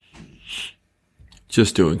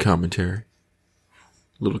Just doing commentary.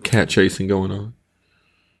 A little cat chasing going on.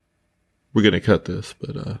 We're going to cut this,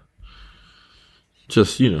 but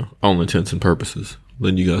just, all intents and purposes,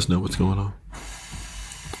 letting you guys know what's going on.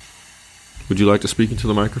 Would you like to speak into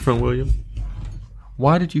the microphone, William?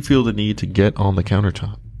 Why did you feel the need to get on the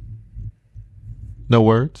countertop? No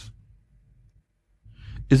words?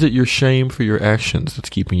 Is it your shame for your actions that's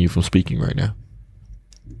keeping you from speaking right now?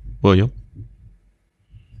 William?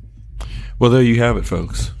 Well, there you have it,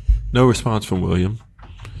 folks. No response from William.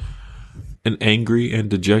 An angry and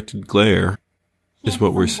dejected glare is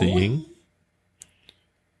what we're seeing.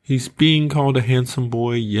 He's being called a handsome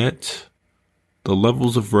boy, yet the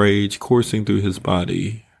levels of rage coursing through his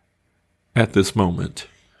body at this moment.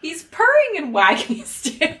 He's purring and wagging his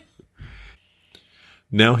tail.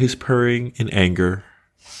 Now he's purring in anger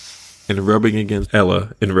and rubbing against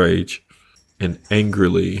Ella in rage, and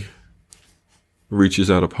angrily reaches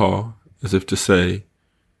out a paw as if to say,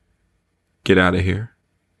 "Get out of here,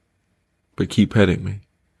 but keep petting me."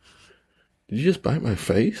 Did you just bite my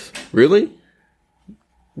face? Really?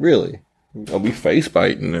 Really? I'll be face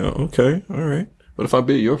biting now. Okay, all right. What if I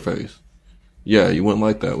bit your face? Yeah, you wouldn't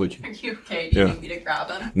like that, would you? Are you okay? Do you need me to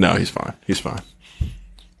grab him? No, he's fine. He's fine.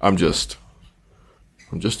 I'm just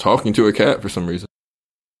talking to a cat for some reason.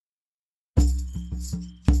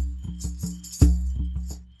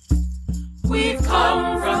 We've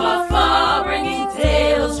come from afar, bringing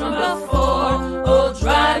tales from before. Old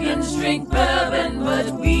dragons drink bourbon,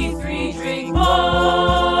 but we three drink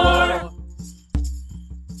more.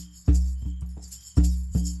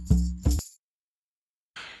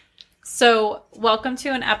 So, welcome to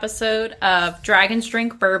an episode of Dragons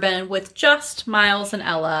Drink Bourbon with just Miles and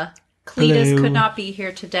Ella. Cletus Hello. could not be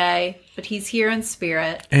here today, but he's here in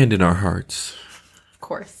spirit. And in our hearts. Of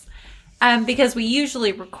course. Because we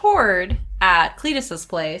usually record at Cletus's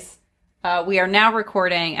place, we are now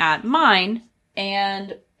recording at mine,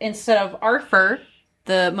 and instead of Arthur,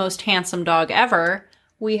 the most handsome dog ever,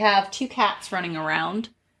 we have two cats running around.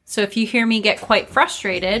 So if you hear me get quite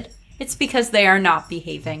frustrated, it's because they are not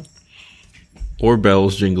behaving. Or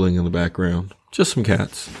bells jingling in the background. Just some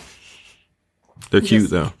cats. They're cute,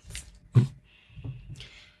 though.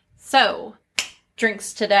 So,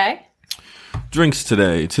 drinks today? Drinks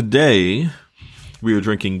today. Today, we are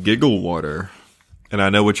drinking Giggle Water. And I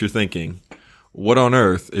know what you're thinking. What on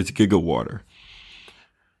earth is Giggle Water?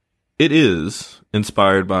 It is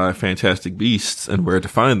inspired by Fantastic Beasts and Where to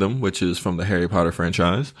Find Them, which is from the Harry Potter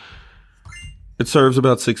franchise. It serves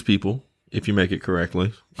about 6 people, if you make it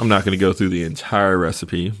correctly. I'm not going to go through the entire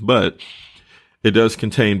recipe, but it does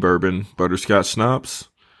contain bourbon, butterscotch schnapps,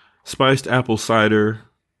 spiced apple cider,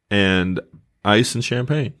 and ice and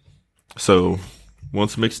champagne. So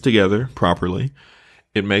once mixed together properly,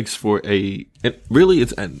 it makes for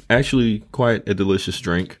it's actually quite a delicious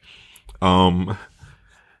drink.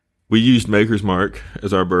 We used Maker's Mark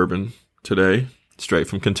as our bourbon today, straight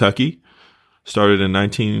from Kentucky. Started in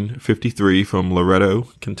 1953 from Loretto,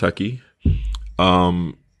 Kentucky.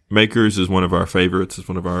 Maker's is one of our favorites. It's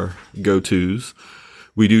one of our go-tos.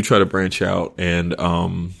 We do try to branch out and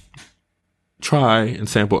try and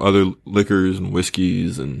sample other liquors and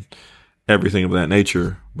whiskeys and everything of that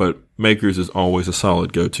nature. But Maker's is always a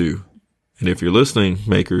solid go-to. And if you're listening,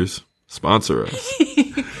 Maker's, sponsor us.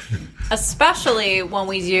 Especially when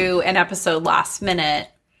we do an episode last minute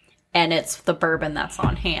and it's the bourbon that's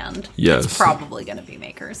on hand. Yes. It's probably going to be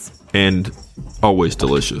Maker's. And always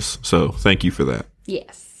delicious. So thank you for that.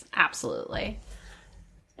 Yes, absolutely.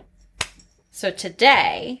 So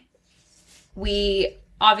today, we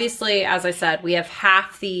obviously, as I said, we have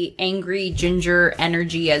half the angry ginger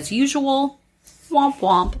energy as usual. Womp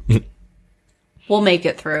womp. We'll make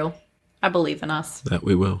it through. I believe in us. That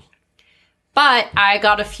we will. But I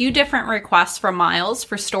got a few different requests from Miles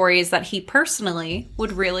for stories that he personally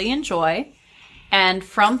would really enjoy. And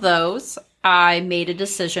from those, I made a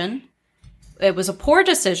decision. It was a poor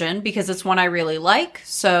decision because it's one I really like.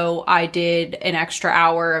 So I did an extra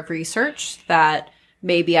hour of research that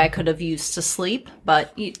maybe I could have used to sleep.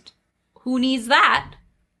 But who needs that?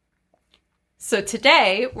 So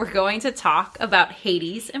today, we're going to talk about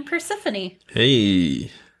Hades and Persephone.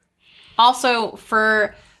 Hey. Also,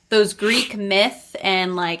 for those Greek myth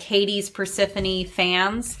and like Hades Persephone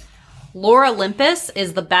fans, Lore Olympus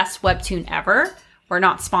is the best webtoon ever. We're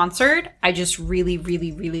not sponsored. I just really,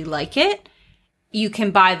 really, really like it. You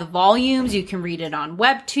can buy the volumes. You can read it on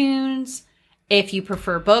webtoons. If you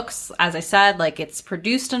prefer books, as I said, like it's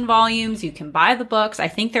produced in volumes. You can buy the books. I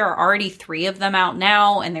think there are already 3 of them out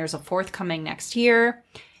now, and there's a 4th coming next year.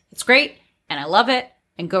 It's great, and I love it.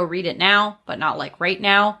 and go read it now, but not like right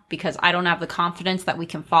now, because I don't have the confidence that we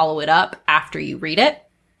can follow it up after you read it.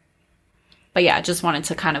 But yeah, just wanted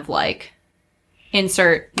to kind of like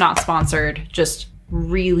insert, not sponsored, just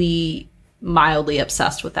really mildly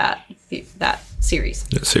obsessed with that series.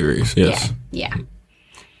 That series, yes. Yeah.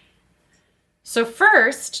 So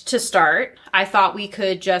first, to start, I thought we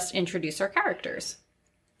could just introduce our characters.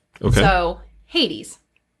 Okay. So, Hades,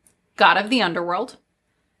 god of the underworld,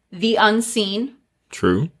 the unseen,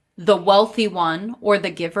 True. the wealthy one, or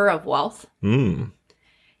the giver of wealth.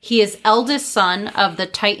 He is eldest son of the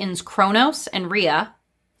Titans Kronos and Rhea.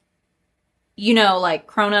 You know, like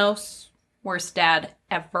Kronos, worst dad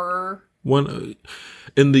ever. One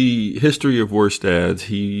in the history of worst dads,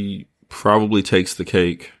 he probably takes the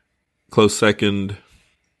cake. Close second,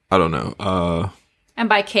 I don't know. And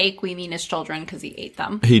by cake, we mean his children because he ate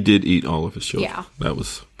them. He did eat all of his children. Yeah. That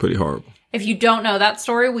was pretty horrible. If you don't know that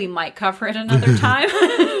story, we might cover it another time.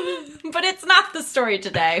 But it's not the story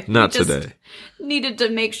today. Not we just today. Needed to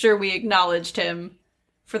make sure we acknowledged him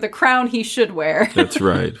for the crown he should wear. That's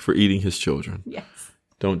right. For eating his children. Yes.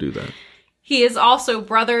 Don't do that. He is also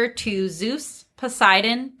brother to Zeus,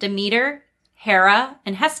 Poseidon, Demeter, Hera,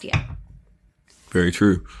 and Hestia. Very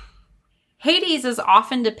true. Hades is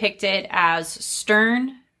often depicted as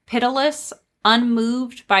stern, pitiless,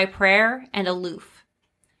 unmoved by prayer, and aloof.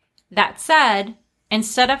 That said,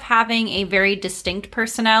 instead of having a very distinct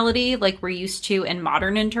personality like we're used to in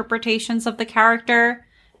modern interpretations of the character,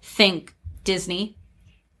 think Disney,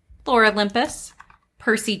 Lord Olympus,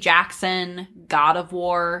 Percy Jackson, God of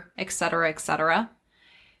War, etc., etc.,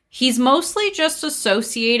 he's mostly just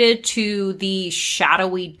associated to the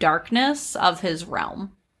shadowy darkness of his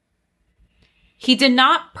realm. He did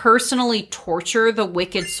not personally torture the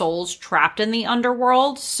wicked souls trapped in the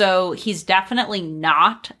underworld, so he's definitely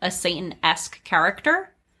not a Satan-esque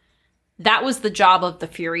character. That was the job of the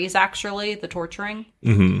Furies, actually, the torturing.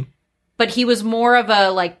 Mm-hmm. But he was more of a,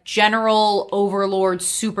 like, general overlord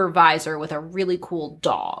supervisor with a really cool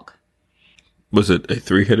dog. Was it a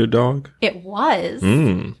 3-headed dog? It was.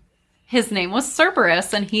 His name was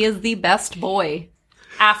Cerberus, and he is the best boy.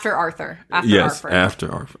 After Arthur.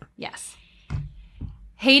 After Arthur. Yes.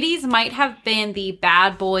 Hades might have been the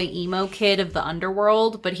bad boy emo kid of the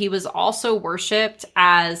underworld, but he was also worshipped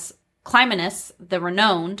as Clymenus the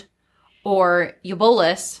Renowned, or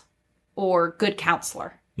Eubolus, or Good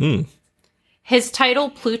Counselor. His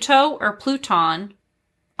title Pluto or Pluton,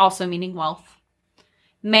 also meaning wealth,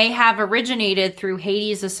 may have originated through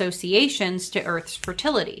Hades' associations to Earth's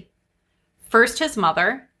fertility. First his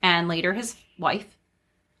mother, and later his wife,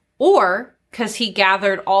 or because he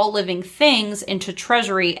gathered all living things into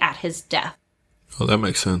treasury at his death. Oh, that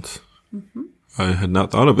makes sense. I had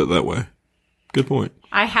not thought of it that way. Good point.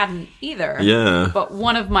 I hadn't either. Yeah. But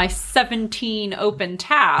one of my 17 open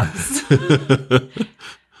tabs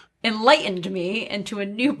enlightened me into a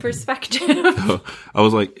new perspective. I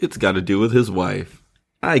was like, it's got to do with his wife.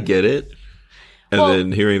 I get it. And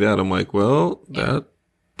then hearing that, I'm like, well,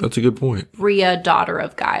 that's a good point. Rhea, daughter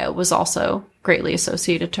of Gaia, was also greatly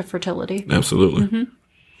associated to fertility. Absolutely.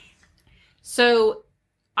 So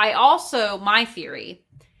my theory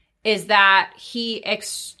is that he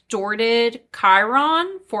extorted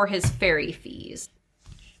Chiron for his fairy fees.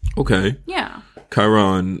 Okay. Yeah.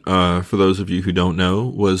 Chiron, for those of you who don't know,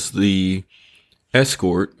 was the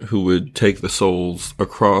escort who would take the souls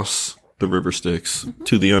across the river Styx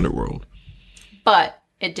to the underworld. But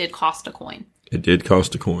it did cost a coin. It did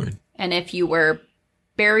cost a coin. And if you were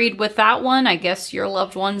buried with that one, I guess your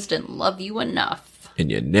loved ones didn't love you enough.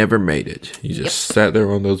 And you never made it. You just sat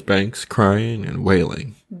there on those banks crying and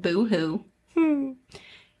wailing. Boo-hoo.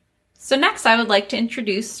 So next I would like to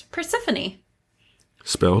introduce Persephone.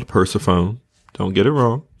 Spelled Persephone. Don't get it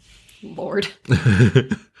wrong. Lord.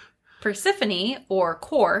 Persephone, or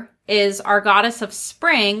Kor, is our goddess of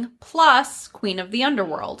spring plus queen of the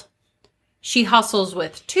underworld. She hustles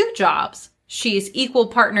with 2 jobs. She's equal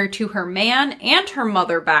partner to her man and her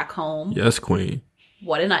mother back home. Yes, queen.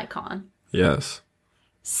 What an icon. Yes.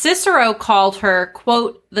 Cicero called her,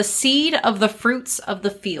 quote, the seed of the fruits of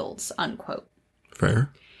the fields, unquote.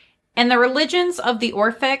 Fair. In the religions of the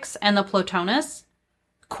Orphics and the Plotinus,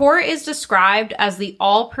 Kor is described as the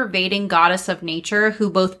all-pervading goddess of nature who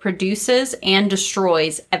both produces and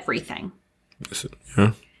destroys everything.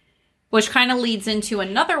 Yeah. Which kind of leads into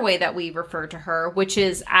another way that we refer to her, which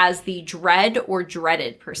is as the dread or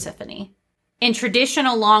dreaded Persephone. In tradition,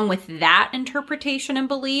 along with that interpretation and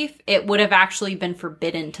belief, it would have actually been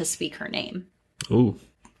forbidden to speak her name. Ooh.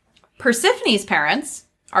 Persephone's parents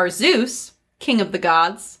are Zeus, king of the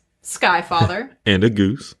gods, Sky Father. And a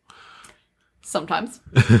goose. Sometimes.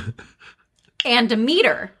 And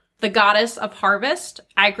Demeter, the goddess of harvest,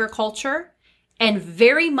 agriculture, and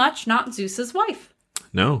very much not Zeus's wife.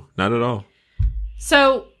 No, not at all.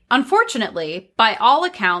 So, unfortunately, by all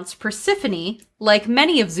accounts, Persephone, like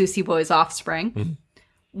many of Zeusy Boy's offspring,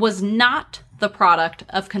 was not the product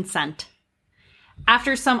of consent.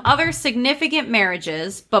 After some other significant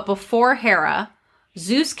marriages, but before Hera,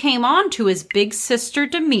 Zeus came on to his big sister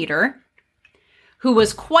Demeter, who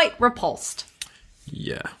was quite repulsed.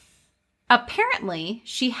 Yeah. Apparently,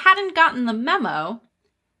 she hadn't gotten the memo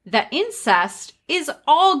that incest is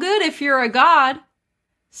all good if you're a god,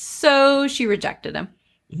 so she rejected him.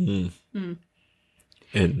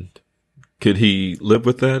 And could he live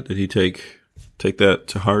with that? Did he take that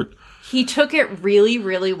to heart? He took it really,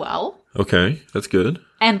 really well. Okay, that's good.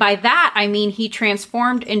 And by that, I mean he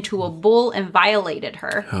transformed into a bull and violated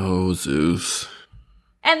her. Oh, Zeus.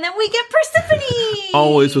 And then we get Persephone!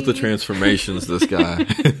 Always with the transformations, this guy.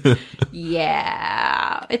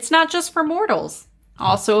 Yeah. It's not just for mortals.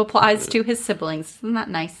 Also applies to his siblings. Isn't that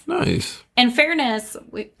nice? Nice. In fairness,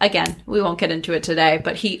 we won't get into it today,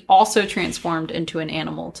 but he also transformed into an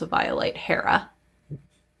animal to violate Hera.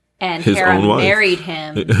 And His Hera own wife. married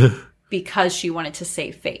him because she wanted to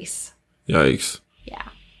save face. Yikes. Yeah.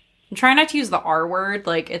 I'm trying not to use the R word,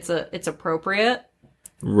 like it's appropriate.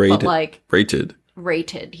 Rated. But like Rated.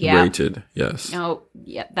 rated, yeah. Rated, yes. No,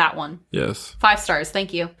 yeah, that one. Yes. 5 stars,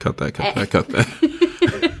 thank you. Cut that.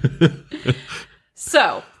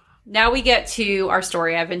 So, now we get to our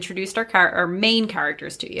story. I've introduced our main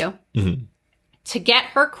characters to you. Mm-hmm. To get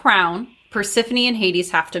her crown, Persephone and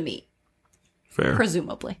Hades have to meet. Fair.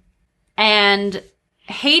 Presumably. And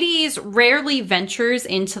Hades rarely ventures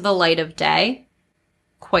into the light of day,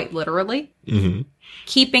 quite literally,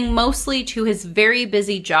 keeping mostly to his very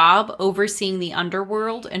busy job overseeing the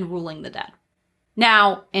underworld and ruling the dead.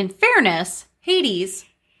 Now, in fairness, Hades,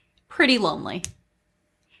 pretty lonely.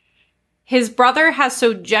 His brother has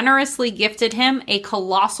so generously gifted him a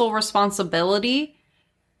colossal responsibility,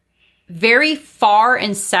 very far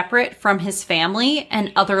and separate from his family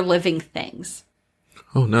and other living things.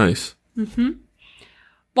 Oh, nice.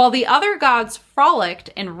 While the other gods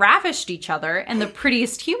frolicked and ravished each other and the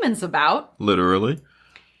prettiest humans about, Literally.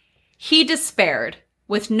 he despaired,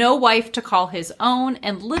 with no wife to call his own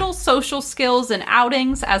and little social skills and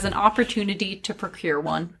outings as an opportunity to procure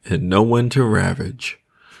one. And no one to ravage.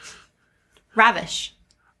 Ravish.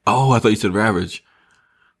 Oh, I thought you said ravage.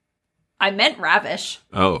 I meant ravish.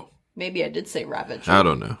 Oh, Maybe I did say ravage. I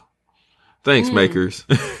don't know. Thanks, makers.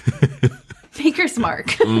 Maker's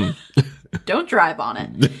mark. Don't drive on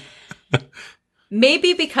it.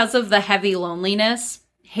 Maybe because of the heavy loneliness,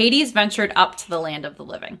 Hades ventured up to the land of the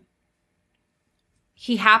living.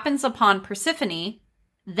 He happens upon Persephone,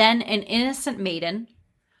 then an innocent maiden,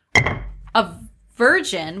 a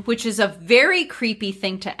virgin, which is a very creepy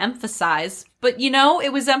thing to emphasize, but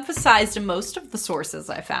it was emphasized in most of the sources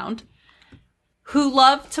I found, who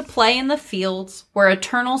loved to play in the fields where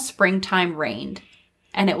eternal springtime reigned,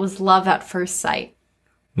 and it was love at first sight.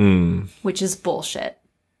 Which is bullshit.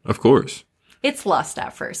 Of course. It's lust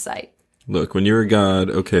at first sight. Look, when you're a god,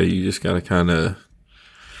 okay, you just gotta kind of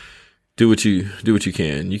do what you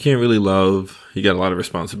can. You can't really love. You got a lot of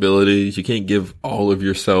responsibilities. You can't give all of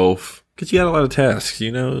yourself because you got a lot of tasks.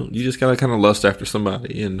 You just gotta kind of lust after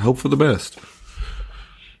somebody and hope for the best.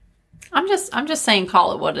 I'm just saying,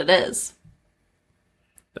 call it what it is.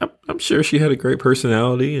 I'm sure she had a great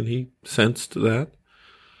personality, and he sensed that.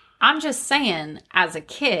 I'm just saying, as a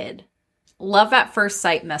kid, love at first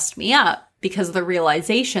sight messed me up because of the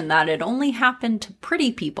realization that it only happened to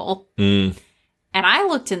pretty people. And I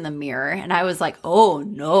looked in the mirror and I was like, oh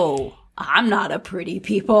no, I'm not a pretty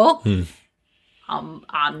people.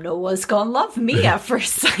 I'm no one's gonna love me at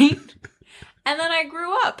first sight. And then I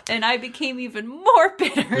grew up and I became even more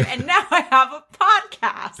bitter and now I have a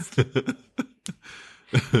podcast.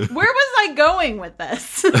 Where was I going with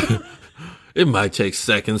this? It might take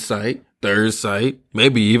second sight, third sight,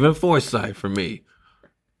 maybe even fourth sight for me.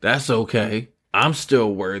 That's okay. I'm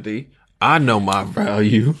still worthy. I know my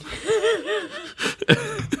value.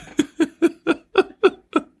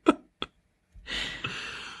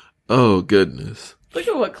 Oh, goodness. Look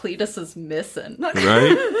at what Cletus is missing.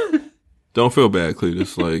 Right? Don't feel bad,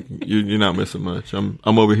 Cletus. Like, you're not missing much. I'm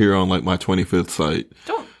over here on, like, my 25th sight.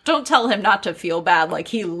 Don't tell him not to feel bad like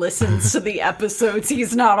he listens to the episodes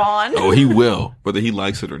he's not on. Oh, he will, whether he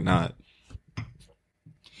likes it or not.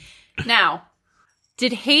 Now,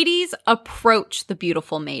 did Hades approach the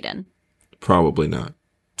beautiful maiden? Probably not.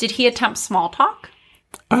 Did he attempt small talk?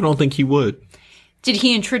 I don't think he would. Did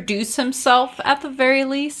he introduce himself at the very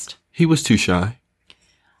least? He was too shy.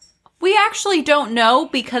 We actually don't know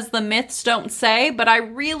because the myths don't say, but I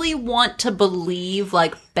really want to believe,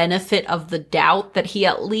 like, benefit of the doubt that he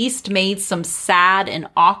at least made some sad and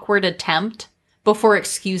awkward attempt before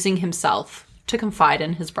excusing himself to confide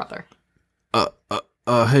in his brother.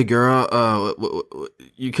 Hey girl,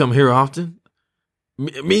 you come here often?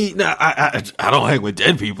 Me? No, I don't hang with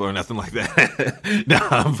dead people or nothing like that. No,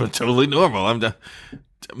 I'm totally normal.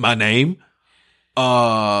 My name?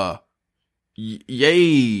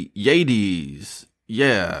 Yades.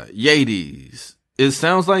 Yeah, Yades. It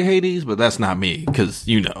sounds like Hades, but that's not me, because,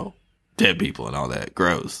 dead people and all that.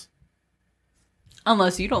 Gross.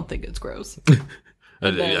 Unless you don't think it's gross.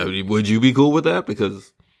 Would you be cool with that?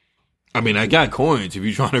 Because, I got coins if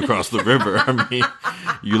you're trying to cross the river.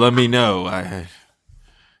 You let me know. I'll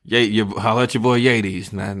let your boy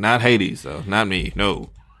Yades, not Hades, though. Not me,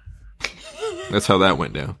 no. That's how that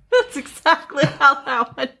went down. That's exactly how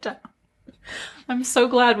that went down. I'm so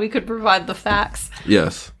glad we could provide the facts.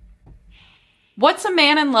 Yes. What's a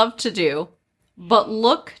man in love to do but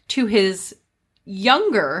look to his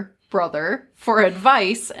younger brother for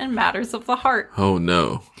advice in matters of the heart? Oh,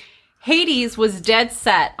 no. Hades was dead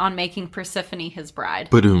set on making Persephone his bride.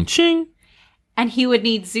 Ba-doom ching. And he would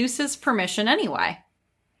need Zeus's permission anyway.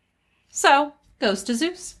 So, goes to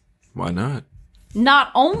Zeus. Why not?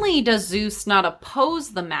 Not only does Zeus not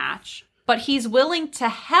oppose the match, but he's willing to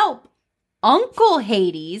help Uncle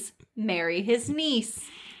Hades marry his niece.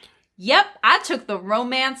 Yep, I took the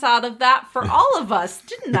romance out of that for all of us,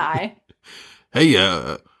 didn't I? Hey,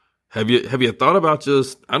 have you thought about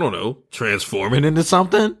just, I don't know, transforming into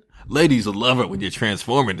something? Ladies will love it when you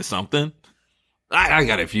transform into something. I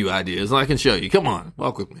got a few ideas I can show you. Come on,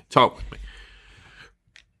 walk with me, talk with me.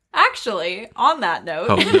 Actually, on that note.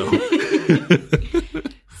 Oh, no.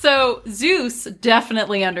 So, Zeus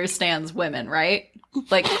definitely understands women, right?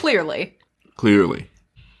 Like, clearly. Clearly.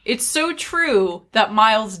 It's so true that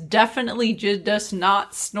Miles definitely does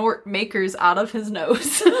not snort makers out of his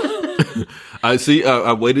nose. I see.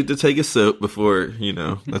 I waited to take a sip before,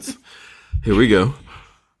 here we go.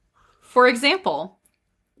 For example,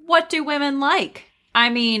 what do women like?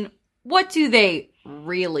 What do they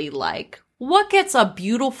really like? What gets a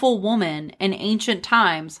beautiful woman in ancient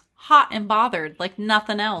times hot and bothered like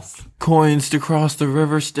nothing else? Coins to cross the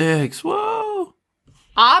river Styx. Whoa.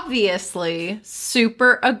 Obviously,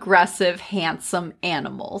 super aggressive, handsome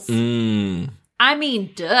animals.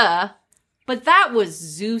 Duh. But that was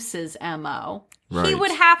Zeus's MO. Right. He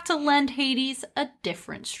would have to lend Hades a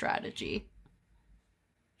different strategy.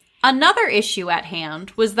 Another issue at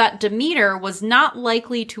hand was that Demeter was not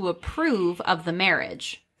likely to approve of the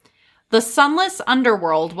marriage. The sunless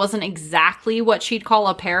underworld wasn't exactly what she'd call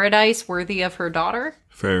a paradise worthy of her daughter.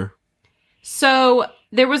 Fair. So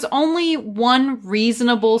there was only one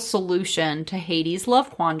reasonable solution to Hades' love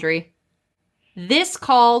quandary. This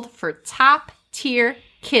called for top-tier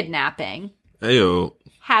kidnapping. Ayo.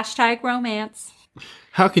 #romance.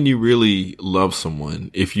 How can you really love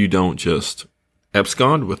someone if you don't just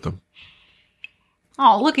abscond with them?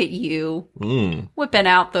 Oh, look at you. Whipping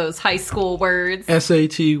out those high school words.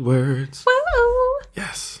 SAT words. Woo!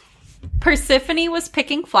 Yes. Persephone was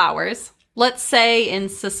picking flowers. Let's say in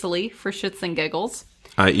Sicily for shits and giggles.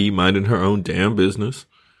 I.e. minding her own damn business.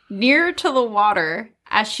 Near to the water,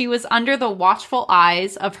 as she was under the watchful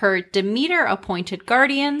eyes of her Demeter-appointed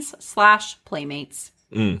guardians / playmates.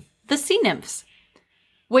 The sea nymphs.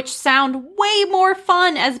 Which sound way more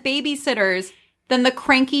fun as babysitters than the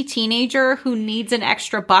cranky teenager who needs an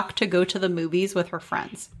extra buck to go to the movies with her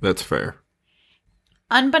friends. That's fair.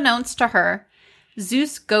 Unbeknownst to her,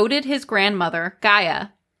 Zeus goaded his grandmother, Gaia,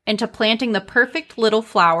 into planting the perfect little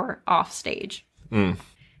flower off stage.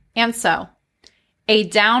 And so, a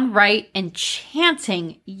downright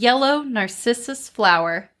enchanting yellow narcissus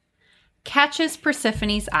flower catches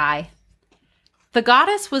Persephone's eye. The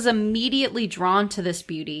goddess was immediately drawn to this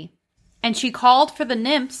beauty, and she called for the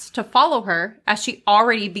nymphs to follow her as she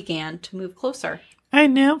already began to move closer. Hey,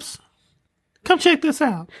 nymphs. Come check this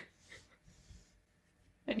out.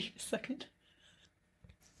 I need a second.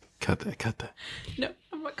 Cut that. No,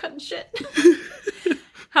 I'm not cutting shit.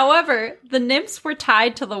 However, the nymphs were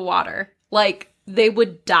tied to the water. Like, they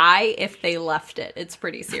would die if they left it. It's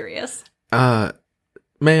pretty serious.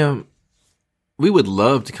 Ma'am, we would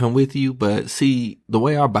love to come with you, but see, the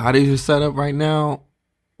way our bodies are set up right now,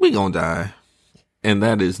 we gonna die. And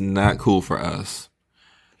that is not cool for us.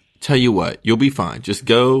 Tell you what, you'll be fine. Just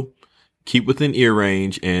go, keep within ear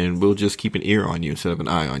range, and we'll just keep an ear on you instead of an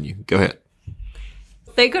eye on you. Go ahead.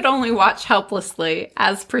 They could only watch helplessly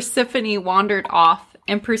as Persephone wandered off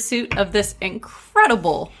in pursuit of this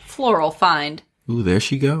incredible floral find. Ooh, there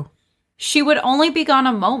she go. She would only be gone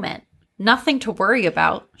a moment, Nothing to worry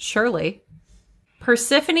about, surely.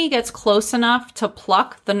 Persephone gets close enough to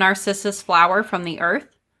pluck the narcissus flower from the earth,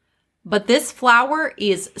 but this flower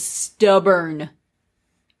is stubborn.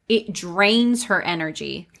 It drains her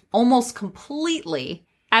energy almost completely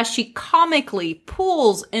as she comically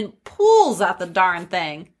pulls and pulls at the darn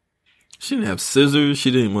thing. She didn't have scissors.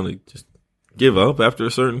 She didn't want to just give up after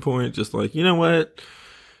a certain point. Just like, you know what?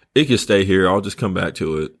 It can stay here. I'll just come back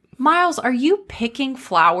to it. Miles, are you picking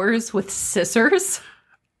flowers with scissors?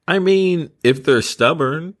 I mean, if they're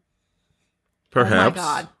stubborn, perhaps. Oh my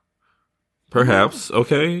God. Perhaps.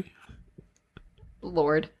 Okay.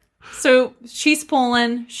 Lord. So she's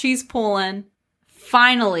pulling.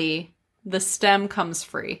 Finally, the stem comes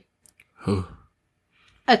free.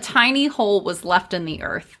 A tiny hole was left in the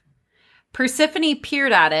earth. Persephone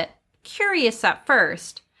peered at it, curious at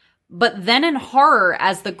first, but then in horror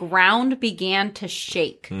as the ground began to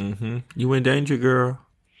shake. Mm-hmm. You in danger, girl.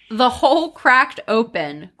 The hole cracked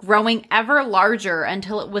open, growing ever larger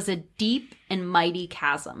until it was a deep and mighty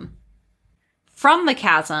chasm. From the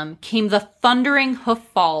chasm came the thundering hoof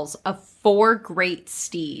falls of 4 great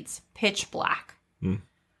steeds, pitch black.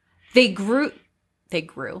 They grew.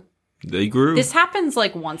 This happens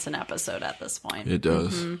like once an episode at this point. It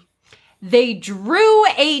does. Mm-hmm. They drew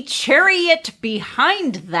a chariot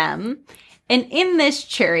behind them, and in this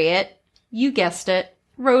chariot, you guessed it,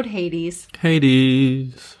 rode Hades.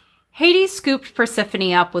 Hades scooped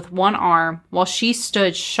Persephone up with one arm while she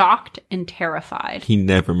stood shocked and terrified. He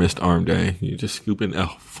never missed arm day. You're just scooping a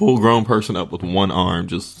full-grown person up with one arm.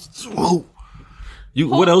 Just swoop.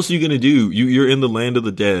 What else are you going to do? You're in the land of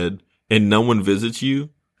the dead and no one visits you?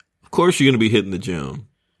 Of course you're going to be hitting the gym.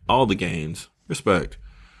 All the gains. Respect.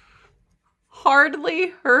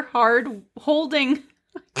 Hardly her hard holding.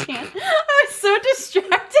 I can't. I'm so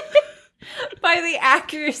distracted by the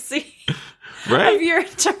accuracy of your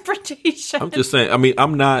interpretation. I'm just saying. I mean,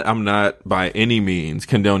 I'm not by any means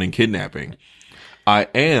condoning kidnapping. I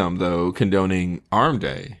am, though, condoning arm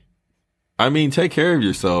day. I mean, take care of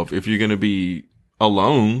yourself if you're going to be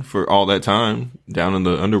alone for all that time down in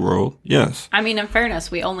the underworld. Yes. I mean, in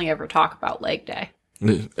fairness, we only ever talk about leg day.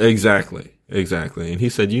 Exactly. And he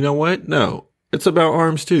said, you know what? No, it's about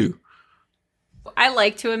arms too. I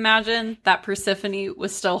like to imagine that Persephone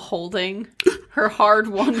was still holding her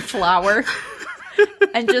hard-won flower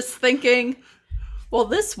and just thinking, well,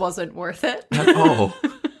 this wasn't worth it. At all.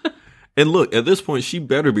 And look, at this point, she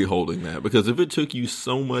better be holding that, because if it took you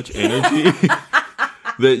so much energy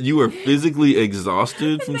that you are physically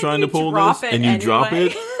exhausted from trying to pull this and you drop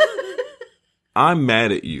it, I'm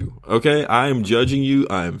mad at you, okay? I am judging you.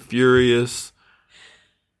 I am furious.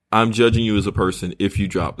 I'm judging you as a person if you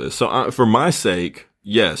drop this. So for my sake,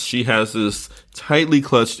 yes, she has this tightly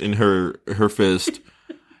clutched in her fist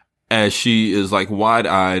as she is like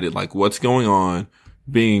wide-eyed at like what's going on,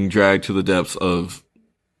 being dragged to the depths of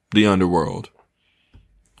the underworld,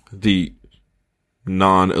 the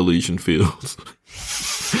non-Elysian fields.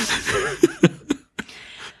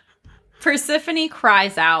 Persephone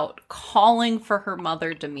cries out, calling for her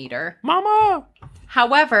mother Demeter. Mama!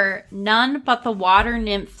 However, none but the water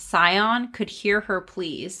nymph Scion could hear her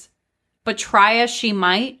pleas. But try as she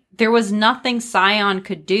might, there was nothing Scion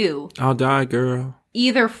could do. I'll die, girl.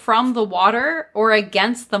 Either from the water or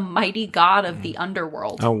against the mighty god of the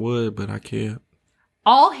underworld. I would, but I can't.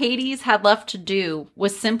 All Hades had left to do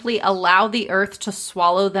was simply allow the earth to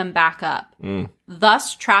swallow them back up,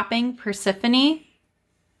 thus trapping Persephone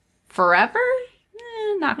forever?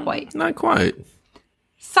 Not quite. Not quite.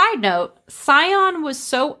 Side note, Scion was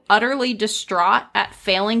so utterly distraught at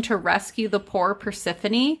failing to rescue the poor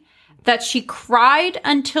Persephone that she cried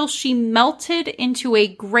until she melted into a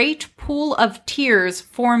great pool of tears,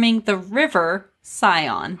 forming the river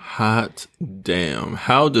Scion. Hot damn.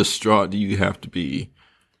 How distraught do you have to be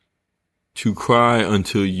to cry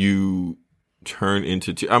until you turn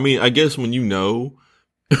into tears? I mean, I guess when you know,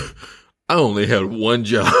 I only had one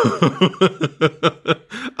job.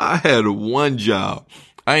 I had one job.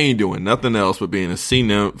 I ain't doing nothing else but being a sea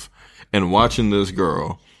nymph and watching this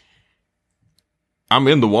girl. I'm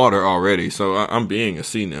in the water already, so I'm being a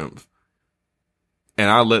sea nymph. And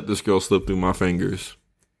I let this girl slip through my fingers.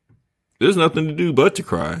 There's nothing to do but to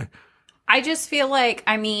cry. I just feel like,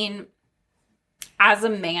 I mean, as a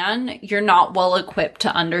man, you're not well equipped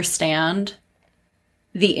to understand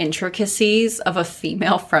the intricacies of a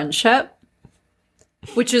female friendship,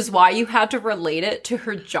 which is why you had to relate it to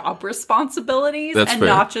her job responsibilities. That's and fair.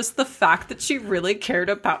 Not just the fact that she really cared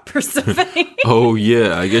about Persephone. Oh,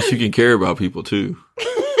 yeah. I guess you can care about people, too.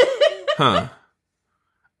 Huh.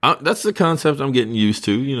 That's the concept I'm getting used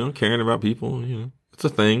to, caring about people. It's a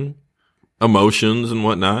thing. Emotions and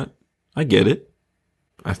whatnot. I get it.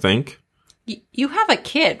 I think. You have a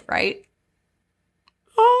kid, right?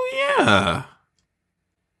 Oh, yeah.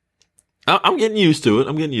 I'm getting used to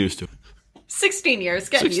it. 16 years,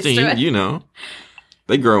 getting 16, used to it. you know.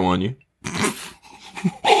 They grow on you.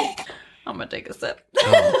 I'm going to take a sip.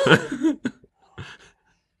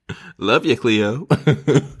 Love you, Cleo.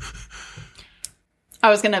 I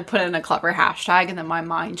was going to put in a clever hashtag, and then my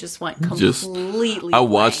mind just went completely I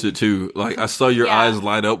watched blank. it, too. Like, I saw your eyes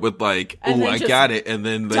light up with, like, And oh, then I just got it. And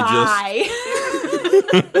then they die.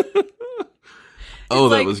 Oh,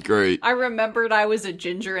 that like, was great. I remembered I was a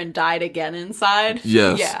ginger and died again inside.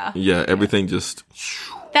 Yes. Yeah. Yeah, everything just...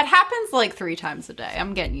 That happens like 3 times a day.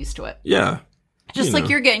 I'm getting used to it. Yeah. Just like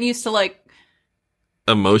you're getting used to like...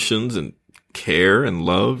 emotions and care and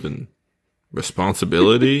love and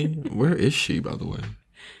responsibility. Where is she, by the way?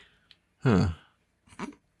 Huh.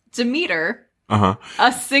 Demeter, Uh-huh.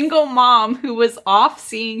 a single mom who was off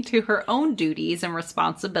seeing to her own duties and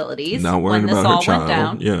responsibilities Not when worrying this about all her child. went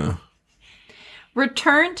down, Yeah.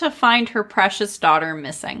 returned to find her precious daughter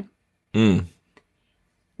missing. Mm.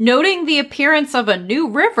 Noting the appearance of a new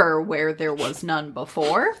river where there was none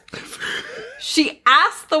before, she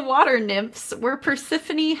asked the water nymphs where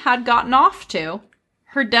Persephone had gotten off to,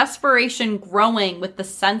 her desperation growing with the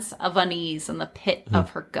sense of unease in the pit of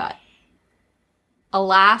her gut.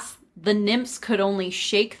 Alas, the nymphs could only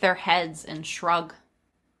shake their heads and shrug.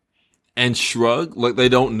 And shrug like they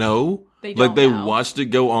don't know. They like don't they know. watched it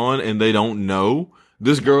go on and they don't know.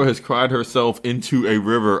 This girl has cried herself into a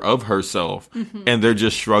river of herself, and they're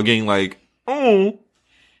just shrugging like, "Oh,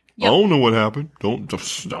 I don't know what happened.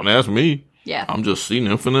 Don't ask me. Yeah. I'm just sea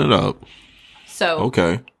nymphing it up." So,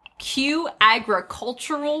 Okay. cue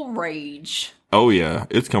agricultural rage. Oh yeah,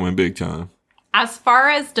 it's coming big time. As far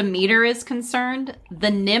as Demeter is concerned, the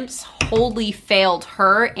nymphs wholly failed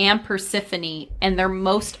her and Persephone in their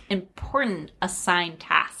most important assigned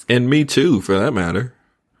task. And me too, for that matter.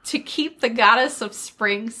 To keep the goddess of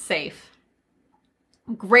spring safe.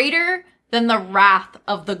 Greater than the wrath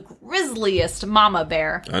of the grisliest mama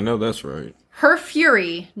bear. I know that's right. Her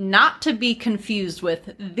fury, not to be confused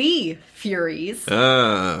with the Furies,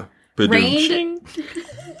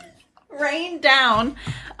 rained down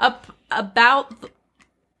about...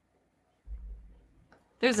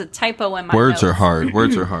 There's a typo in my Words are notes. hard.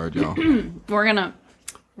 Words are hard, y'all. We're gonna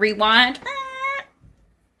rewind.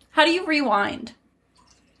 How do you rewind?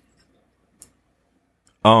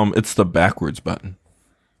 It's the backwards button.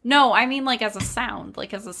 No, I mean like as a sound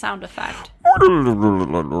effect.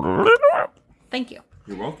 Thank you.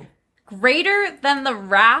 You're welcome. Greater than the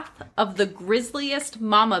wrath of the grisliest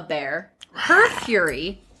mama bear, her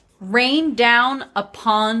fury rained down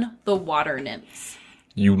upon the water nymphs.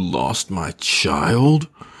 You lost my child?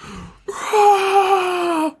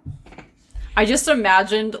 I just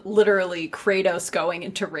imagined literally Kratos going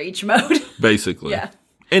into rage mode. Basically. Yeah.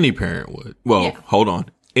 Any parent would. Well, Yeah. hold on.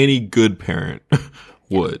 Any good parent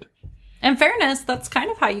would. In fairness, that's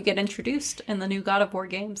kind of how you get introduced in the new God of War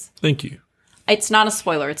games. Thank you. It's not a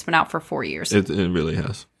spoiler. It's been out for 4 years. It really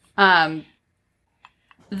has. The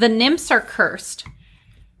nymphs are cursed,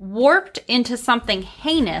 warped into something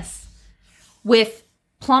heinous with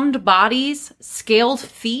plumbed bodies, scaled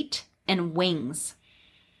feet, and wings.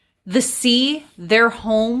 The sea, their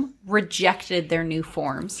home, rejected their new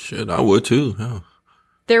forms. Shit, I would too. Yeah.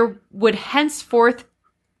 They would henceforth,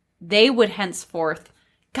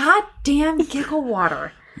 goddamn Giggle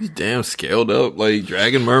Water. He's damn scaled up like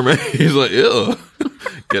dragon mermaid. He's like, ew.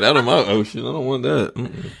 Get out of my ocean. I don't want that.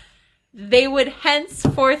 Mm-mm. They would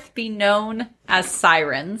henceforth be known as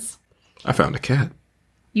sirens. I found a cat.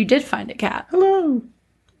 You did find a cat. Hello.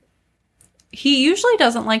 He usually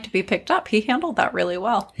doesn't like to be picked up. He handled that really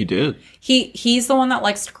well. He did. He's the one that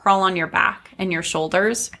likes to crawl on your back and your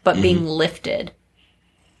shoulders, but being lifted,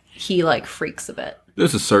 he like freaks a bit.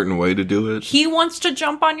 There's a certain way to do it. He wants to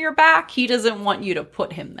jump on your back. He doesn't want you to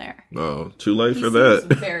put him there. Oh, too late He for seems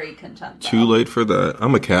that. very content. Too late for that.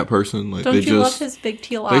 I'm a cat person. Like Don't they you just love his big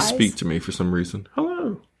teal they eyes? speak to me for some reason.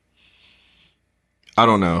 Hello. I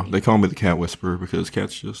don't know. They call me the cat whisperer because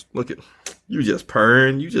cats just look at you, just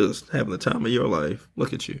purring. You just having the time of your life.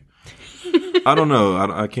 Look at you. I don't know.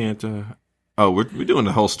 I can't. We're doing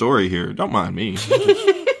the whole story here. Don't mind me.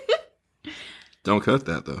 Don't cut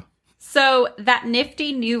that though. So that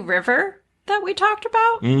nifty new river that we talked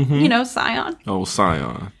about, you know, Scion, Oh,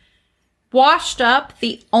 Scion. washed up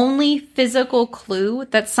the only physical clue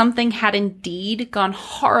that something had indeed gone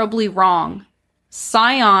horribly wrong.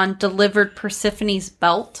 Scion delivered Persephone's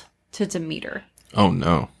belt to Demeter. Oh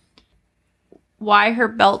no. Why her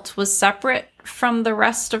belt was separate from the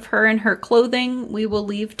rest of her and her clothing, we will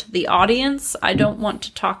leave to the audience. I don't want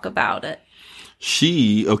to talk about it.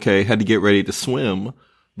 She, had to get ready to swim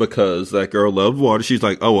because that girl loved water. She's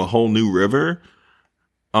like, oh, a whole new river?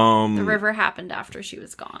 The river happened after she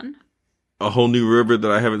was gone. A whole new river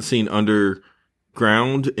that I haven't seen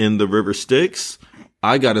underground in the river Styx.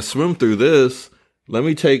 I got to swim through this. Let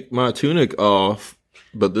me take my tunic off,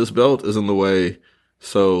 but this belt is in the way.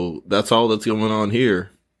 So that's all that's going on here.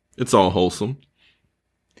 It's all wholesome.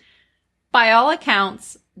 By all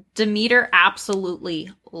accounts, Demeter absolutely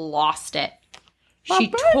lost it.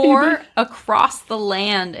 She tore across the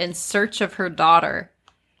land in search of her daughter,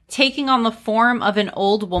 taking on the form of an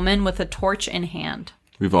old woman with a torch in hand.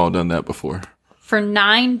 We've all done that before. For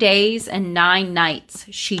 9 days and 9 nights,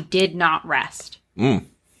 she did not rest.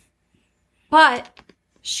 But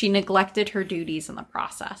she neglected her duties in the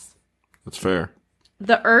process. That's fair.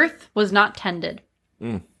 The earth was not tended,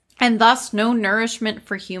 and thus no nourishment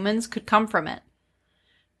for humans could come from it.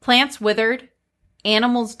 Plants withered,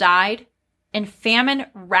 animals died, and famine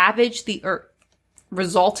ravaged the earth,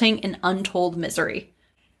 resulting in untold misery.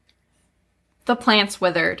 The plants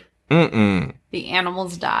withered. The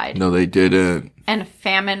animals died. No, they didn't. And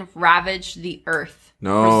famine ravaged the earth,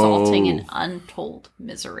 No. resulting in untold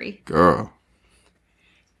misery. Girl.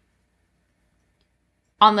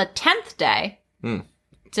 On the 10th day,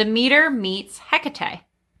 Demeter meets Hecate,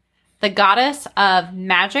 the goddess of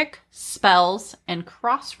magic, spells, and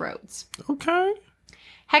crossroads. Okay.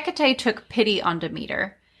 Hecate took pity on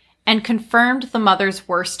Demeter and confirmed the mother's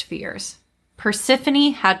worst fears.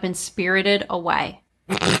 Persephone had been spirited away.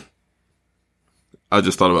 I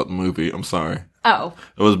just thought about the movie. I'm sorry. Oh.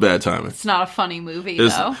 It was bad timing. It's not a funny movie,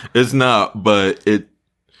 though. It's not, but it...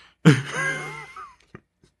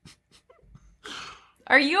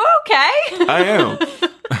 Are you okay? I am.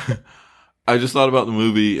 I just thought about the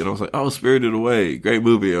movie, and I was like, oh, Spirited Away. Great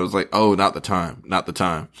movie. I was like, oh, not the time. Not the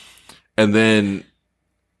time. And then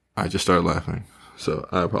I just started laughing. So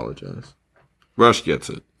I apologize. Rush gets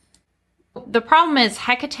it. The problem is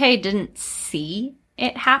Hecate didn't see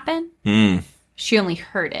it happen. She only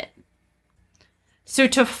heard it. So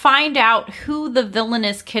to find out who the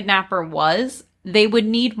villainous kidnapper was, they would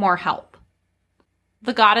need more help.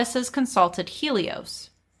 The goddesses consulted Helios,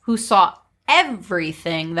 who saw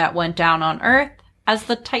everything that went down on Earth as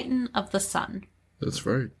the Titan of the sun. That's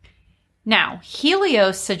right. Now,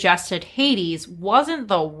 Helios suggested Hades wasn't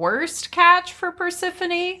the worst catch for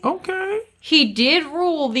Persephone. Okay. He did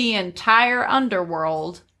rule the entire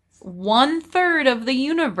underworld, 1/3 of the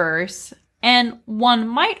universe, and one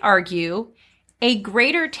might argue a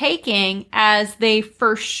greater taking, as they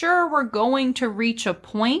for sure were going to reach a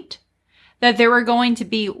point that there were going to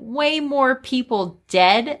be way more people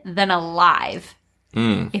dead than alive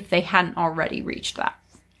if they hadn't already reached that.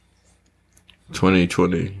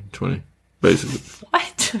 2020, basically.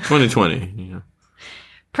 What? 2020, yeah.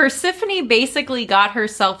 Persephone basically got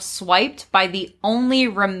herself swiped by the only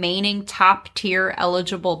remaining top-tier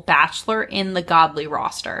eligible bachelor in the godly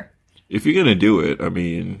roster. If you're going to do it, I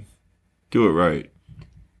mean, do it right.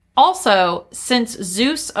 Also, since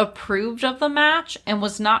Zeus approved of the match and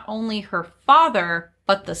was not only her father,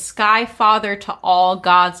 but the sky father to all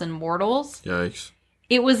gods and mortals, Yikes.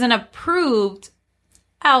 it was an approved,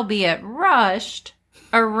 albeit rushed,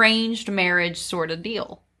 arranged marriage sort of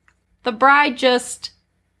deal. The bride just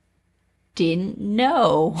didn't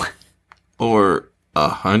know. Or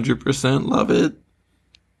 100% love it.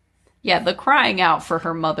 Yeah, the crying out for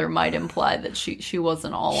her mother might imply that she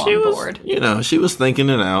wasn't all on board. She was thinking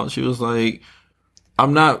it out. She was like,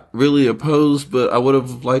 I'm not really opposed, but I would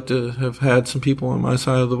have liked to have had some people on my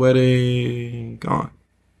side of the wedding gone.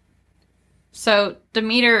 So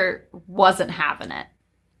Demeter wasn't having it.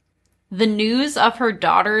 The news of her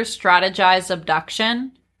daughter's strategized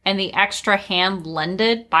abduction and the extra hand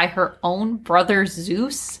lended by her own brother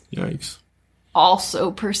Zeus, Yikes. also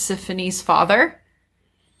Persephone's father,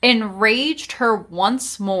 enraged her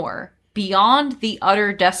once more beyond the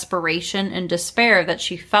utter desperation and despair that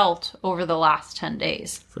she felt over the last 10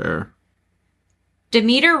 days. Fair.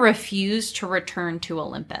 Demeter refused to return to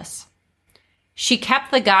Olympus. She kept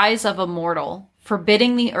the guise of a mortal,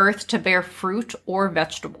 forbidding the earth to bear fruit or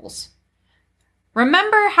vegetables.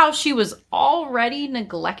 Remember how she was already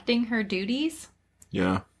neglecting her duties?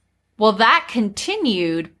 Yeah. Well, that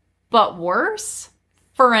continued, but worse,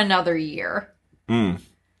 for another year.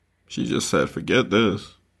 She just said, forget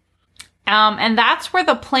this. And that's where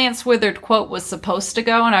the plants withered quote was supposed to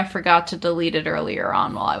go, and I forgot to delete it earlier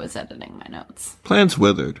on while I was editing my notes. Plants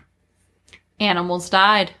withered. Animals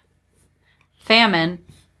died. Famine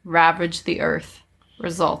ravaged the earth,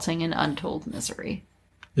 resulting in untold misery.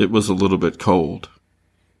 It was a little bit cold.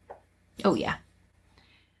 Oh, yeah.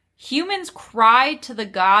 Humans cried to the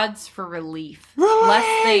gods for relief,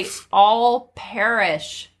 lest they all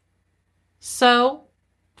perish. So,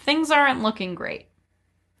 things aren't looking great.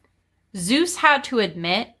 Zeus had to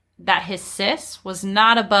admit that his sis was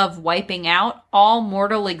not above wiping out all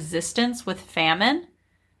mortal existence with famine,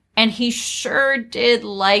 and he sure did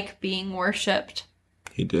like being worshipped.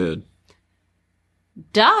 He did.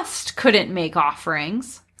 Dust couldn't make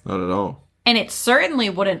offerings. Not at all. And it certainly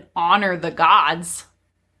wouldn't honor the gods.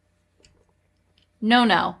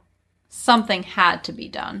 No. Something had to be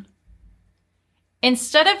done.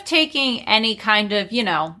 Instead of taking any kind of,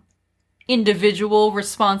 individual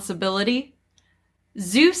responsibility,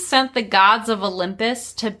 Zeus sent the gods of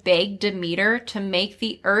Olympus to beg Demeter to make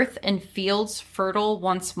the earth and fields fertile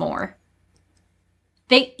once more.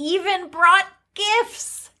 They even brought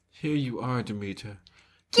gifts! Here you are, Demeter.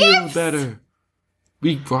 Gifts! Feel better.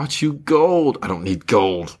 We brought you gold. I don't need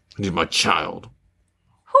gold. I need my child.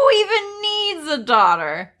 Who even needs a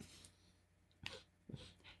daughter?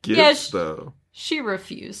 Gifts, though. She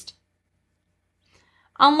refused.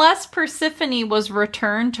 Unless Persephone was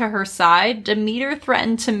returned to her side, Demeter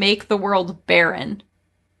threatened to make the world barren.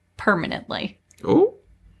 Permanently. Oh?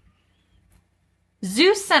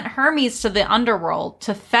 Zeus sent Hermes to the underworld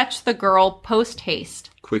to fetch the girl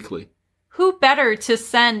post-haste. Quickly. Who better to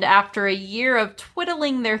send after a year of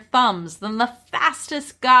twiddling their thumbs than the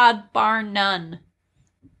fastest god bar none?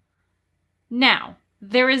 Now,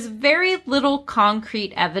 there is very little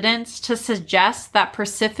concrete evidence to suggest that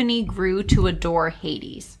Persephone grew to adore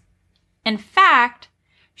Hades. In fact,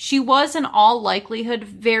 she was in all likelihood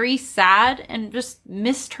very sad and just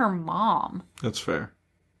missed her mom. That's fair.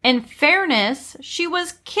 In fairness, she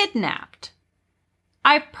was kidnapped.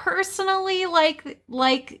 I personally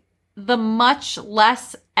like the much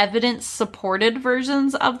less evidence-supported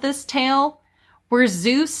versions of this tale, where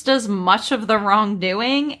Zeus does much of the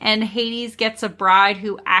wrongdoing and Hades gets a bride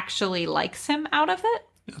who actually likes him out of it.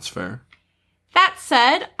 That's fair. That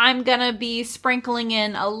said, I'm gonna be sprinkling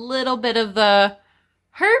in a little bit of the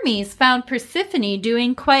Hermes found Persephone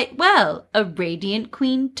doing quite well, a radiant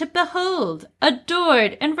queen to behold,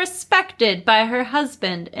 adored and respected by her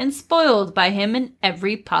husband and spoiled by him in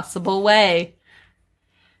every possible way.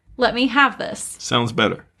 Let me have this. Sounds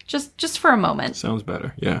better. Just for a moment. Sounds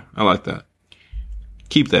better. Yeah, I like that.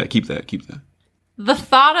 Keep that. The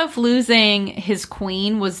thought of losing his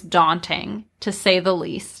queen was daunting, to say the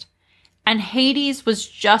least. And Hades was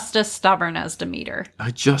just as stubborn as Demeter.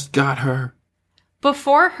 I just got her.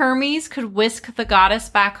 Before Hermes could whisk the goddess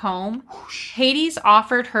back home, Hades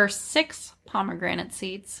offered her 6 pomegranate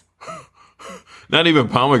seeds. Not even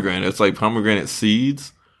pomegranate. It's like pomegranate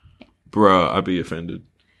seeds. Bruh, I'd be offended.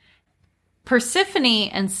 Persephone,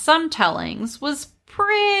 in some tellings, was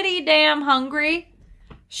pretty damn hungry.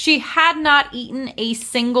 She had not eaten a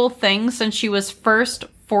single thing since she was first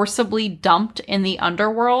forcibly dumped in the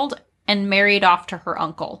underworld and married off to her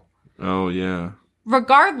uncle. Oh, yeah.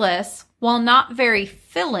 Regardless, while not very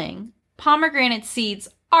filling, pomegranate seeds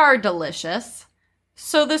are delicious,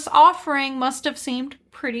 so this offering must have seemed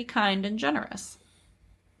pretty kind and generous.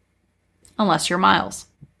 Unless you're Miles.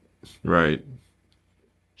 Right.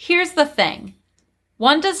 Here's the thing.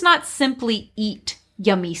 One does not simply eat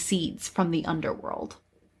yummy seeds from the underworld.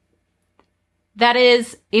 That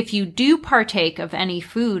is, if you do partake of any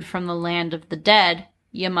food from the land of the dead,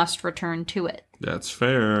 you must return to it. That's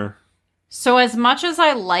fair. So as much as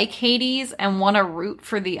I like Hades and want to root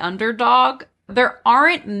for the underdog, there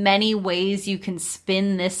aren't many ways you can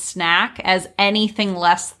spin this snack as anything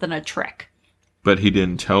less than a trick. But he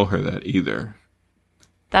didn't tell her that either.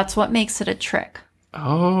 That's what makes it a trick.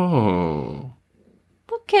 Oh.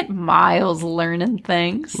 Look at Miles learning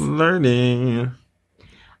things. Learning.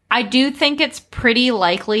 I do think it's pretty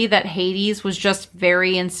likely that Hades was just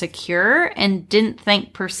very insecure and didn't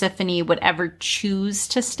think Persephone would ever choose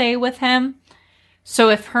to stay with him. So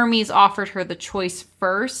if Hermes offered her the choice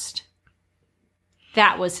first,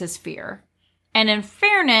 that was his fear. And in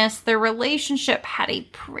fairness, their relationship had a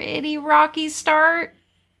pretty rocky start.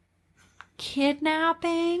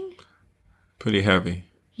 Kidnapping? Pretty heavy.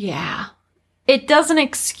 Yeah. It doesn't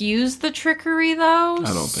excuse the trickery, though.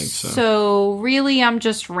 I don't think so. So, really, I'm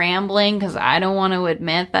just rambling because I don't want to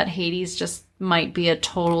admit that Hades just might be a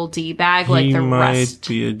total D-bag like the rest.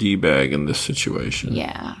 He might be a D-bag in this situation.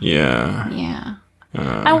 Yeah. Yeah.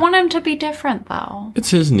 I want him to be different, though.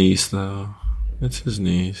 It's his niece, though. It's his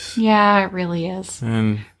niece. Yeah, it really is.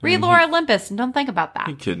 And Read Lore Olympus and don't think about that.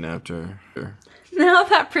 He kidnapped her. Now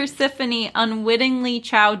that Persephone unwittingly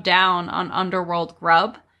chowed down on underworld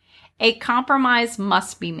grub, a compromise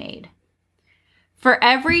must be made. For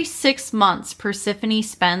every 6 months Persephone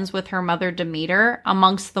spends with her mother Demeter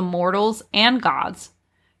amongst the mortals and gods,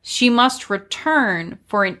 she must return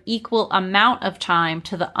for an equal amount of time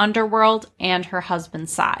to the underworld and her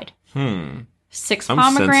husband's side. 6 I'm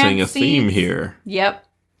pomegranate sensing a seeds. theme here. Yep.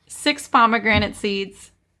 6 pomegranate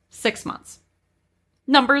seeds, 6 months.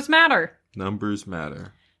 Numbers matter. Numbers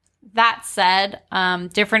matter. That said,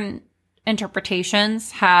 different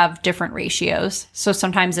interpretations have different ratios. So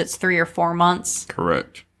sometimes it's 3 or 4 months.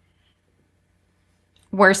 Correct.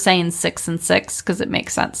 We're saying 6 and 6 because it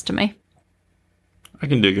makes sense to me. I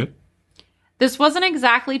can dig it. This wasn't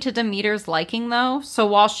exactly to Demeter's liking, though. So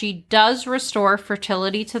while she does restore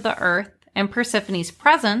fertility to the earth and Persephone's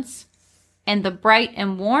presence in the bright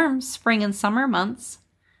and warm spring and summer months,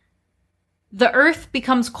 the earth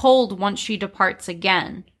becomes cold once she departs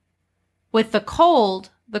again. With the cold,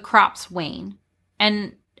 the crops wane,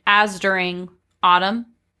 and as during autumn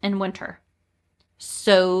and winter.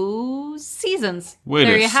 So, seasons. Wait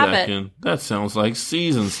there a you have it. second. That sounds like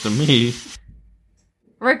seasons to me.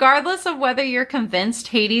 Regardless of whether you're convinced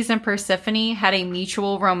Hades and Persephone had a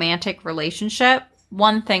mutual romantic relationship,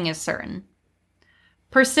 one thing is certain.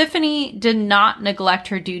 Persephone did not neglect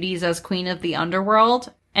her duties as queen of the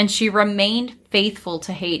underworld, and she remained faithful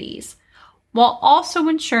to Hades, while also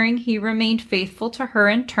ensuring he remained faithful to her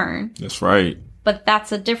in turn. That's right. But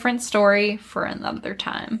that's a different story for another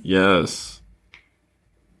time. Yes.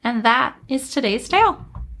 And that is today's tale.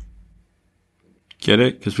 Get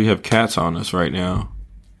it? Because we have cats on us right now.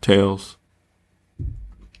 Tails.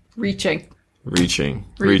 Reaching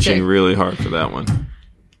Really hard for that one.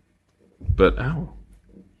 But, ow.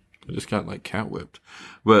 I just got, like, cat whipped.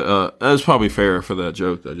 But that's probably fair for that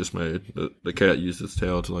joke that I just made. The cat used its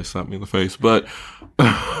tail to, like, slap me in the face. But,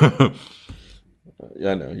 yeah,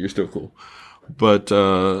 I know. You're still cool. But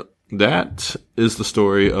that is the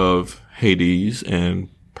story of Hades and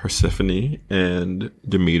Persephone and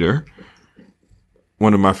Demeter.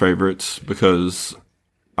 One of my favorites because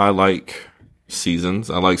I like seasons.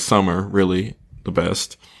 I like summer, really, the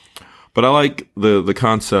best. But I like the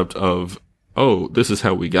concept of, oh, this is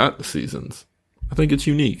how we got the seasons. I think it's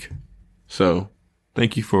unique. So,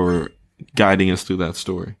 thank you for guiding us through that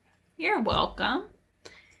story. You're welcome.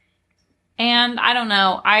 And I don't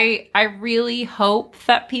know, I really hope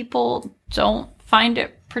that people don't find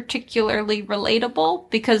it particularly relatable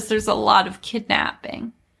because there's a lot of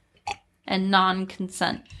kidnapping and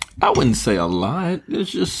non-consent. I wouldn't say a lot.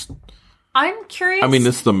 It's just, I'm curious. I mean,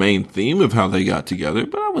 it's the main theme of how they got together,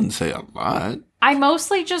 but I wouldn't say a lot. I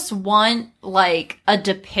mostly just want, like, a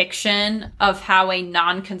depiction of how a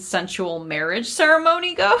non-consensual marriage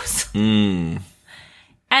ceremony goes. And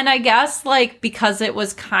I guess, like, because it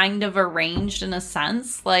was kind of arranged in a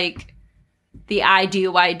sense, like, the I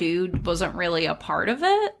do wasn't really a part of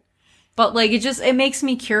it. But, like, it makes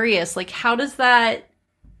me curious. Like, how does that,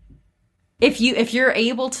 if you're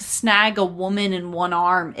able to snag a woman in one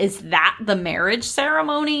arm, is that the marriage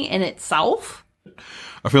ceremony in itself?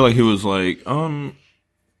 I feel like he was like,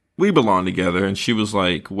 we belong together. And she was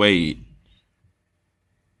like, wait,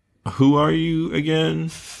 who are you again?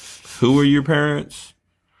 Who are your parents?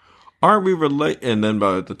 Aren't we related? And then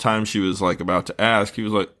by the time she was like about to ask, he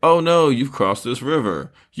was like, oh no, you've crossed this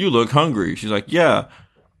river. You look hungry. She's like, yeah,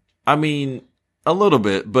 I mean, a little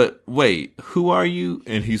bit, but wait, who are you?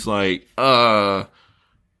 And he's like, about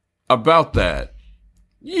that,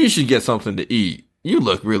 you should get something to eat. You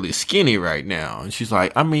look really skinny right now. And she's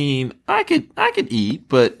like, I mean, I could eat,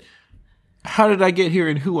 but how did I get here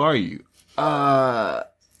and who are you?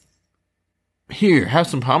 Here, have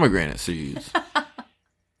some pomegranate seeds.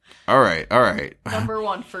 All right. Number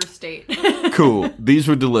 1 first date. Cool. These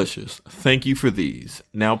were delicious. Thank you for these.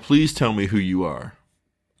 Now please tell me who you are.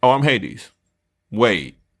 Oh, I'm Hades.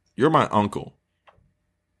 Wait, you're my uncle.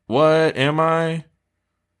 What am I?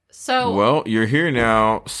 So, well, you're here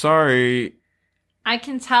now. Sorry. I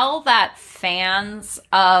can tell that fans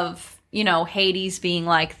of, Hades being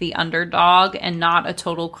like the underdog and not a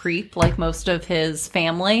total creep like most of his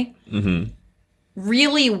family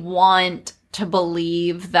really want to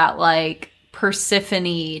believe that, like,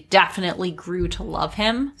 Persephone definitely grew to love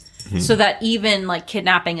him. So that even, like,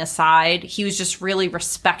 kidnapping aside, he was just really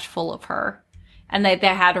respectful of her. And they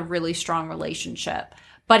had a really strong relationship.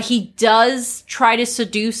 But he does try to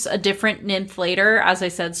seduce a different nymph later. As I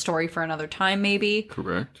said, story for another time, maybe.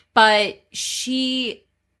 Correct. But she,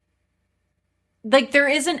 like, there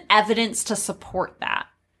isn't evidence to support that.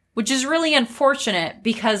 Which is really unfortunate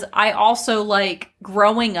because I also, like,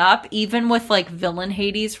 growing up, even with, like, villain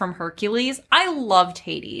Hades from Hercules, I loved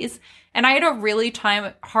Hades. And I had a really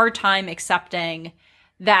hard time accepting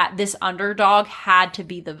that this underdog had to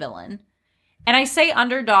be the villain. And I say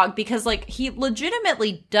underdog because, like, he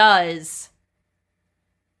legitimately does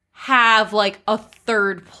have, like, a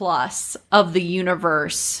third plus of the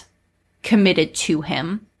universe committed to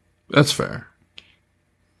him. That's fair.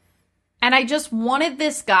 And I just wanted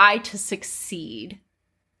this guy to succeed.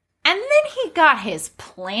 And then he got his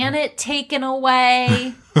planet taken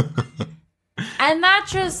away. And that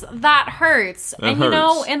hurts. That and hurts. You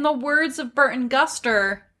know, in the words of Burton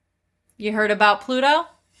Guster, you heard about Pluto?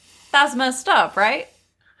 That's messed up, right?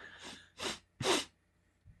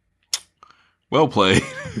 Well played.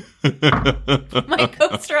 My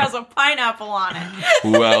coaster has a pineapple on it.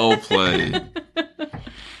 Well played.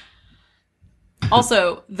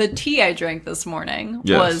 Also, the tea I drank this morning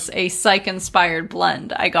Yes. was a psych-inspired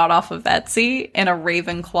blend I got off of Etsy in a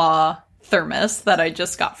Ravenclaw thermos that I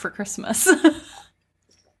just got for Christmas.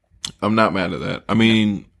 I'm not mad at that. I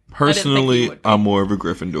mean, personally, would be. I'm more of a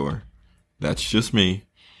Gryffindor. That's just me.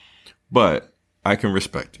 But I can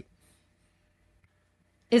respect it.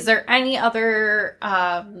 Is there any other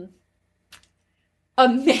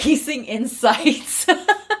amazing insights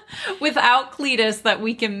without Cletus that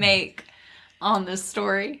we can make on this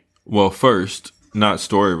story? Well, first, not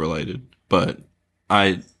story related, but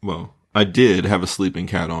I did have a sleeping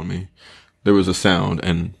cat on me. There was a sound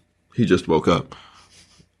and he just woke up.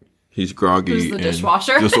 He's groggy Who's the and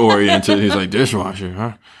dishwasher? disoriented. He's like, dishwasher,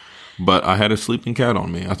 huh? But I had a sleeping cat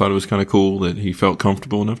on me. I thought it was kind of cool that he felt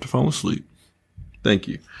comfortable enough to fall asleep. Thank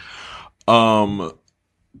you.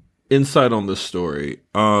 Insight on this story.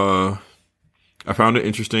 I found it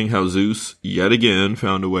interesting how Zeus yet again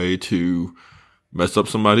found a way to mess up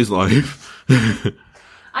somebody's life.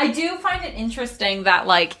 I do find it interesting that,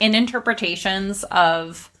 like, in interpretations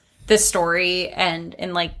of this story and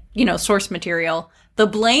in, like, you know, source material, the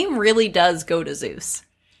blame really does go to Zeus.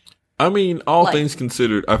 I mean, all things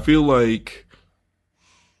considered, I feel like,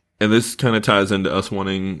 and this kind of ties into us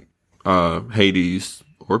wanting Hades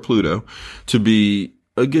or Pluto to be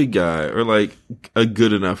a good guy or like a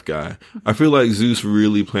good enough guy. I feel like Zeus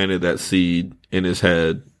really planted that seed in his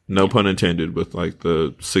head. No pun intended with like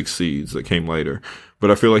the 6 seeds that came later. But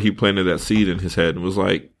I feel like he planted that seed in his head and was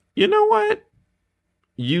like, you know what?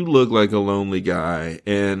 You look like a lonely guy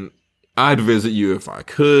and I'd visit you if I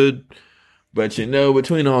could. But you know,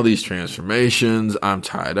 between all these transformations, I'm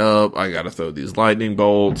tied up. I gotta throw these lightning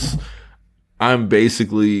bolts. I'm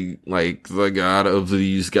basically like the god of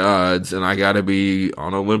these gods and I gotta be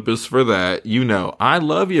on Olympus for that. You know, I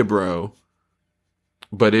love you, bro.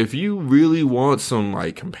 But if you really want some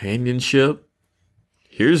like companionship,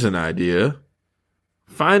 here's an idea.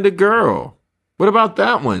 Find a girl. What about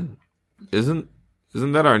that one? Isn't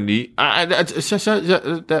that our need?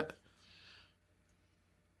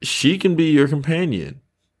 She can be your companion.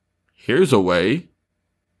 Here's a way.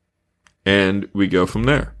 And we go from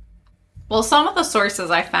there. Well, some of the sources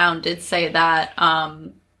I found did say that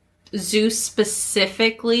Zeus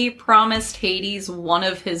specifically promised Hades one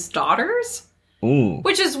of his daughters. Ooh.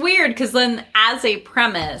 Which is weird, because then as a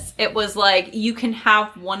premise, it was like, you can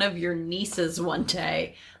have one of your nieces one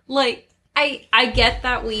day. Like, I get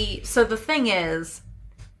that so the thing is,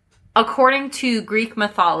 according to Greek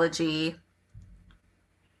mythology,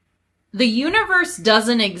 the universe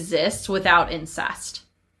doesn't exist without incest.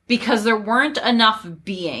 Because there weren't enough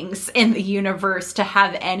beings in the universe to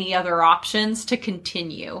have any other options to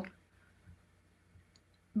continue.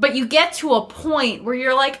 But you get to a point where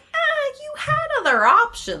you're like, you had other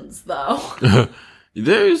options, though.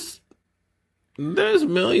 There's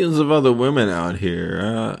millions of other women out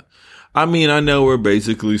here. I mean, I know we're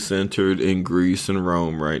basically centered in Greece and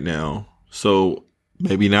Rome right now. So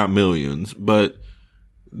maybe not millions, but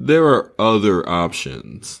there are other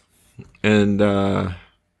options. And,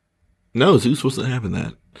 no, Zeus wasn't having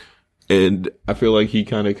that. And I feel like he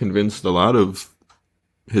kind of convinced a lot of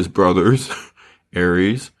his brothers,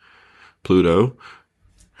 Ares, Pluto,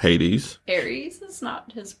 Hades. Ares is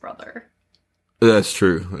not his brother. That's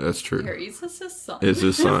true. Ares is his son. Is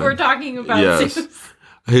his son. We're talking about Yes. Zeus.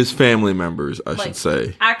 His family members, I should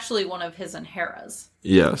say. Actually, one of his and Hera's.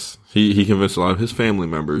 Yes. He convinced a lot of his family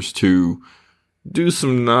members to do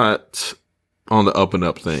some not on the up and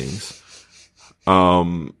up things.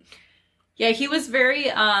 Yeah, he was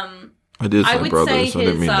very, I did say I would brothers. say I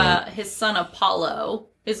didn't mean that. his son Apollo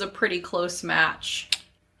is a pretty close match.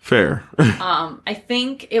 Fair. I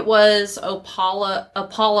think it was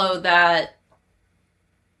Apollo that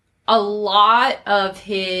a lot of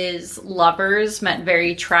his lovers met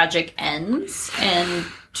very tragic ends, and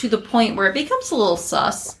to the point where it becomes a little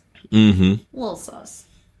sus. Mm-hmm. A little sus.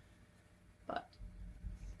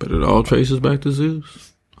 But it all traces back to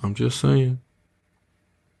Zeus. I'm just saying.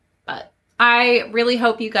 I really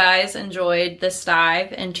hope you guys enjoyed this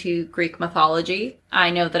dive into Greek mythology. I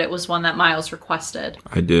know that it was one that Miles requested.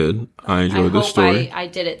 I did. I enjoyed the story. I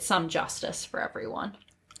did it some justice for everyone.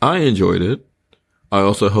 I enjoyed it. I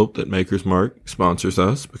also hope that Maker's Mark sponsors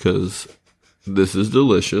us because this is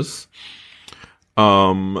delicious.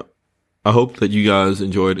 I hope that you guys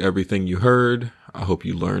enjoyed everything you heard. I hope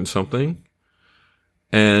you learned something.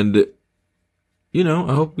 And,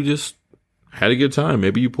 I hope you just had a good time.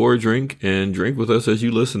 Maybe you pour a drink and drink with us as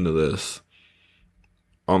you listen to this.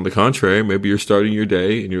 On the contrary, maybe you're starting your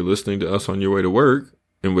day and you're listening to us on your way to work,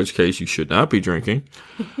 in which case you should not be drinking.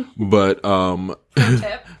 But, Pro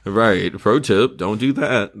tip. Right. Pro tip. Don't do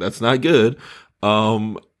that. That's not good.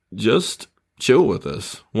 Just chill with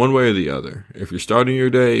us one way or the other. If you're starting your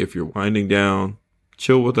day, if you're winding down,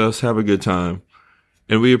 chill with us, have a good time.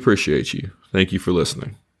 And we appreciate you. Thank you for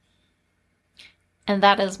listening. And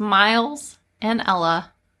that is Miles and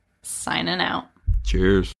Ella signing out.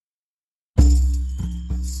 Cheers.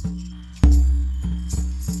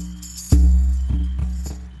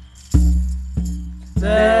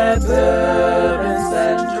 The bourbons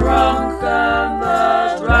and drunk and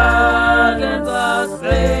the dragons are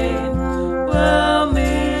slain. We'll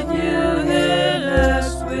meet you here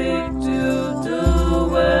next week to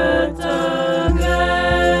do it again.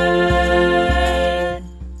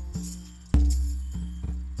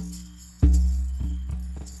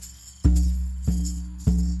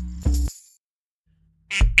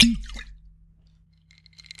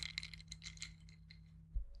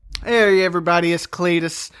 Hey everybody, it's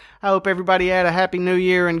Cletus. I hope everybody had a happy new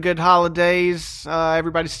year and good holidays.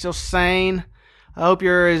 Everybody's still sane. I hope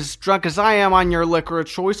you're as drunk as I am on your liquor of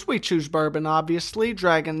choice. We choose bourbon, obviously.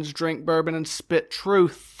 Dragons drink bourbon and spit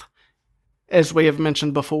truth, as we have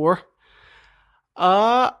mentioned before.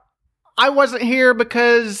 I wasn't here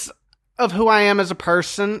because of who I am as a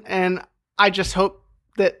person, and I just hope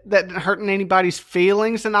that didn't hurt anybody's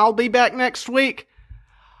feelings, and I'll be back next week.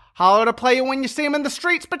 Holler to play you when you see him in the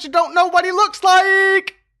streets, but you don't know what he looks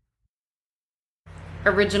like!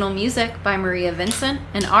 Original music by Maria Vincent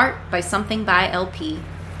and art by Something by LP.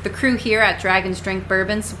 The crew here at Dragons Drink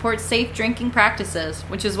Bourbon supports safe drinking practices,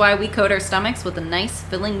 which is why we coat our stomachs with a nice,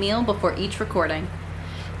 filling meal before each recording.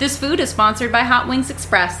 This food is sponsored by Hot Wings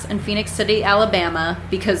Express in Phoenix City, Alabama,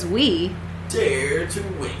 because we Dare to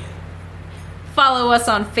win. follow us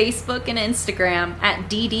on Facebook and Instagram at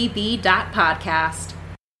ddb.podcast.